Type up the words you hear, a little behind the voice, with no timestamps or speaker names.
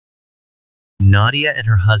Nadia and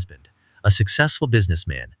her husband, a successful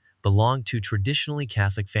businessman, belonged to traditionally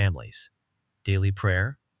Catholic families. Daily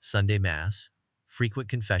prayer, Sunday Mass, frequent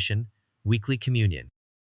confession, weekly communion.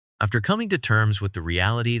 After coming to terms with the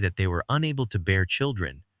reality that they were unable to bear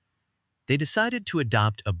children, they decided to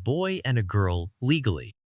adopt a boy and a girl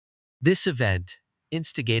legally. This event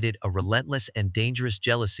instigated a relentless and dangerous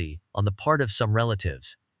jealousy on the part of some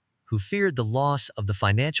relatives, who feared the loss of the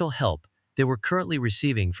financial help they were currently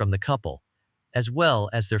receiving from the couple, as well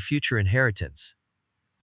as their future inheritance.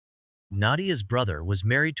 Nadia's brother was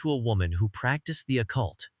married to a woman who practiced the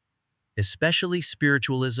occult, especially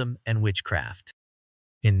spiritualism and witchcraft.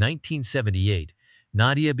 In 1978,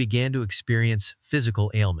 Nadia began to experience physical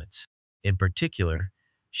ailments. In particular,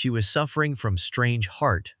 she was suffering from strange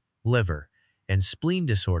heart, liver, and spleen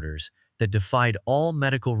disorders that defied all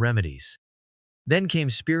medical remedies. Then came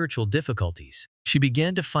spiritual difficulties. She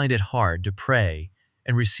began to find it hard to pray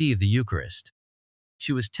and receive the Eucharist.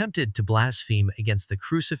 She was tempted to blaspheme against the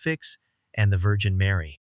crucifix and the Virgin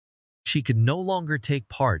Mary. She could no longer take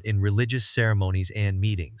part in religious ceremonies and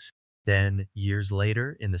meetings. Then, years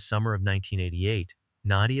later, in the summer of 1988,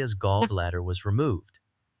 Nadia's gallbladder was removed.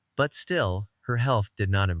 But still, her health did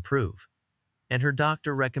not improve, and her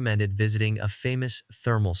doctor recommended visiting a famous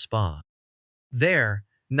thermal spa. There,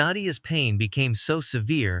 Nadia's pain became so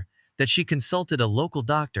severe that she consulted a local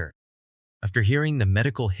doctor. After hearing the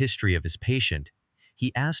medical history of his patient,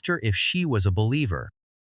 he asked her if she was a believer.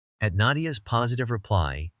 At Nadia's positive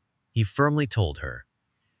reply, he firmly told her,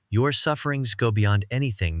 "Your sufferings go beyond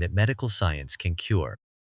anything that medical science can cure.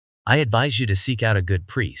 I advise you to seek out a good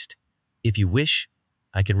priest. If you wish,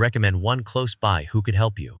 I can recommend one close by who could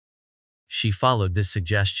help you." She followed this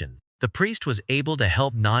suggestion. The priest was able to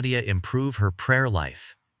help Nadia improve her prayer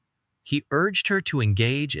life. He urged her to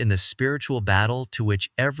engage in the spiritual battle to which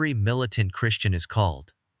every militant Christian is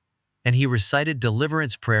called, and he recited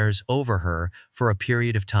deliverance prayers over her for a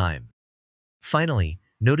period of time. Finally,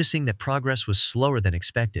 noticing that progress was slower than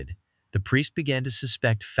expected, the priest began to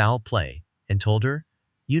suspect foul play and told her,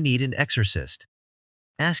 "You need an exorcist.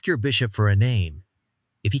 Ask your bishop for a name.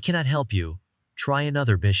 If he cannot help you, try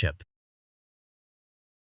another bishop."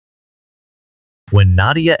 When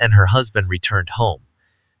Nadia and her husband returned home,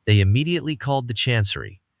 they immediately called the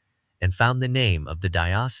chancery and found the name of the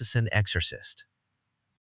diocesan exorcist.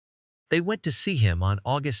 They went to see him on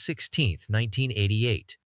August 16,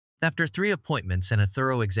 1988. After 3 appointments and a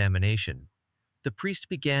thorough examination, the priest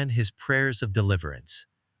began his prayers of deliverance,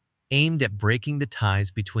 aimed at breaking the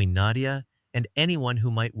ties between Nadia and anyone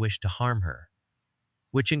who might wish to harm her,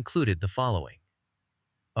 which included the following: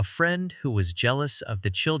 a friend who was jealous of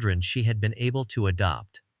the children she had been able to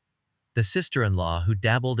adopt, the sister-in-law who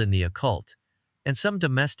dabbled in the occult, and some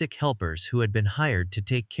domestic helpers who had been hired to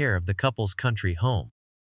take care of the couple's country home.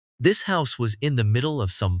 This house was in the middle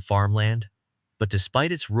of some farmland, but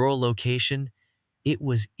despite its rural location, it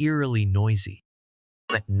was eerily noisy.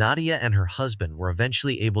 Nadia and her husband were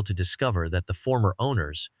eventually able to discover that the former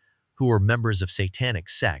owners, who were members of satanic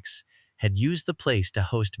sects, had used the place to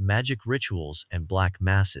host magic rituals and black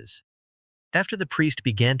masses. After the priest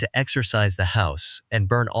began to exorcise the house and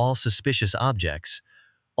burn all suspicious objects,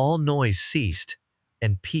 all noise ceased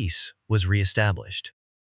and peace was reestablished.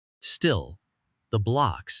 Still, the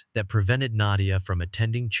blocks that prevented Nadia from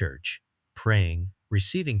attending church, praying,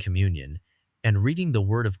 receiving communion, and reading the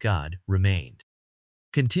Word of God remained.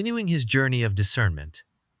 Continuing his journey of discernment,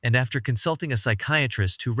 and after consulting a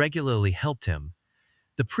psychiatrist who regularly helped him,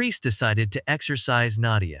 the priest decided to exorcise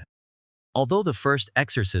Nadia. Although the first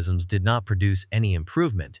exorcisms did not produce any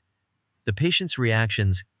improvement, the patient's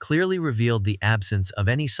reactions clearly revealed the absence of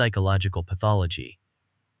any psychological pathology,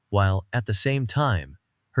 while, at the same time,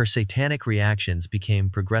 her satanic reactions became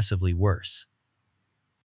progressively worse.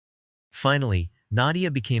 Finally, Nadia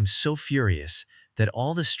became so furious that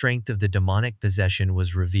all the strength of the demonic possession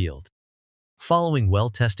was revealed. Following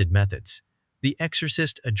well-tested methods, the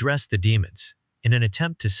exorcist addressed the demons in an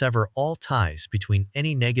attempt to sever all ties between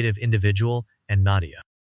any negative individual and Nadia.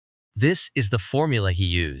 This is the formula he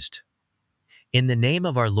used. In the name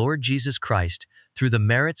of our Lord Jesus Christ, through the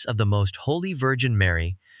merits of the Most Holy Virgin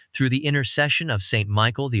Mary, through the intercession of Saint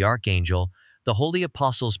Michael the Archangel, the holy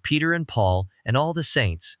apostles Peter and Paul, and all the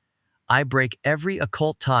saints, I break every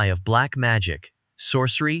occult tie of black magic,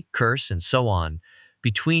 sorcery, curse, and so on,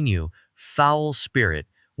 between you, foul spirit.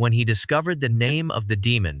 When he discovered the name of the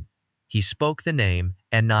demon, he spoke the name,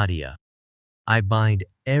 and Nadia. I bind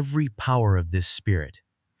every power of this spirit,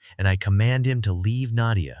 and I command him to leave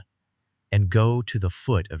Nadia and go to the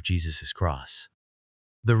foot of Jesus' cross.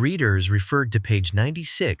 The readers referred to page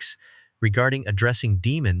 96 regarding addressing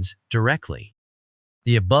demons directly.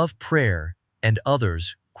 The above prayer and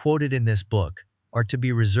others quoted in this book are to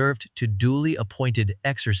be reserved to duly appointed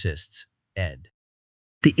exorcists, ed.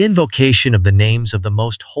 The invocation of the names of the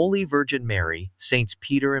Most Holy Virgin Mary, Saints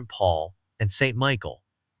Peter and Paul, and Saint Michael,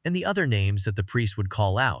 and the other names that the priest would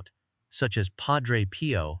call out, such as Padre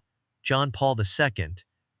Pio, John Paul II,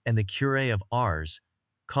 and the Curé of Ars,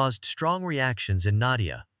 caused strong reactions in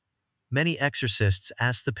Nadia. Many exorcists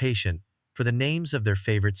asked the patient for the names of their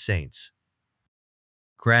favorite saints.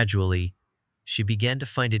 Gradually, she began to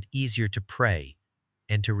find it easier to pray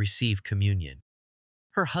and to receive communion.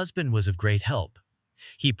 Her husband was of great help.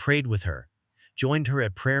 He prayed with her, joined her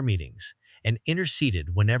at prayer meetings, and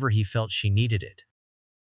interceded whenever he felt she needed it.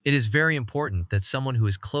 It is very important that someone who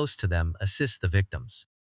is close to them assists the victims.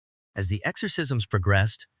 As the exorcisms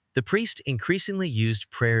progressed, the priest increasingly used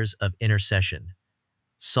prayers of intercession,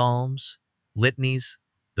 psalms, litanies,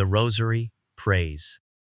 the rosary, praise.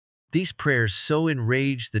 These prayers so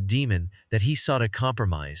enraged the demon that he sought a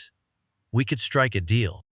compromise. We could strike a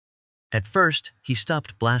deal. At first, he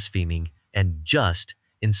stopped blaspheming and just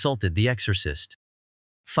insulted the exorcist.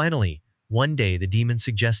 Finally, one day the demon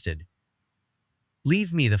suggested,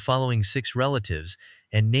 "Leave me the following 6 relatives,"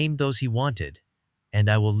 and named those he wanted, "and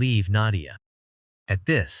I will leave Nadia." At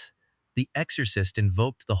this, the exorcist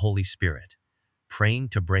invoked the Holy Spirit, praying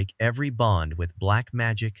to break every bond with black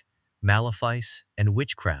magic, malefice, and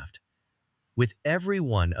witchcraft, with every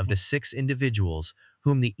one of the 6 individuals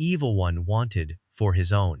whom the evil one wanted for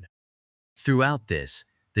his own. Throughout this,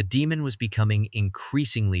 the demon was becoming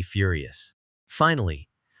increasingly furious. Finally,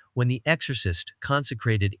 when the exorcist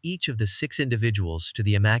consecrated each of the 6 individuals to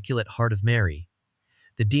the Immaculate Heart of Mary,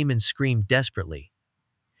 the demon screamed desperately,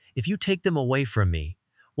 "If you take them away from me,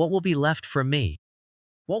 what will be left for me?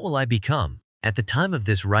 What will I become?" At the time of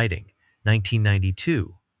this writing,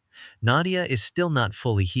 1992, Nadia is still not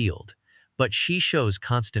fully healed, but she shows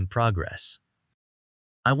constant progress.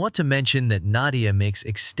 I want to mention that Nadia makes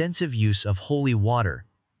extensive use of holy water,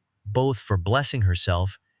 both for blessing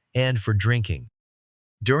herself and for drinking.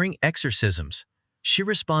 During exorcisms, she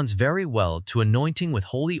responds very well to anointing with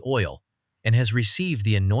holy oil and has received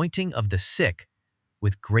the anointing of the sick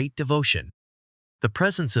with great devotion. The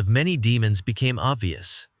presence of many demons became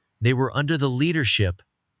obvious. They were under the leadership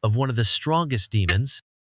of one of the strongest demons.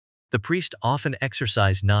 The priest often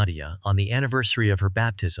exorcised Nadia on the anniversary of her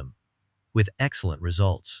baptism, with excellent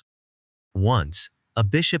results. Once, a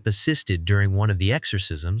bishop assisted during one of the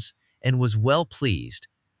exorcisms and was well pleased,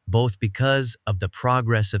 both because of the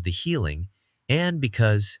progress of the healing and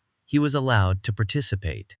because he was allowed to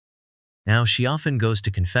participate. Now she often goes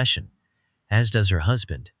to confession, as does her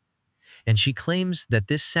husband, and she claims that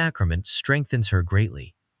this sacrament strengthens her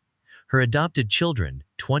greatly. Her adopted children,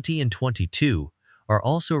 20 and 22, are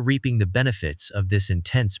also reaping the benefits of this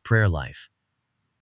intense prayer life.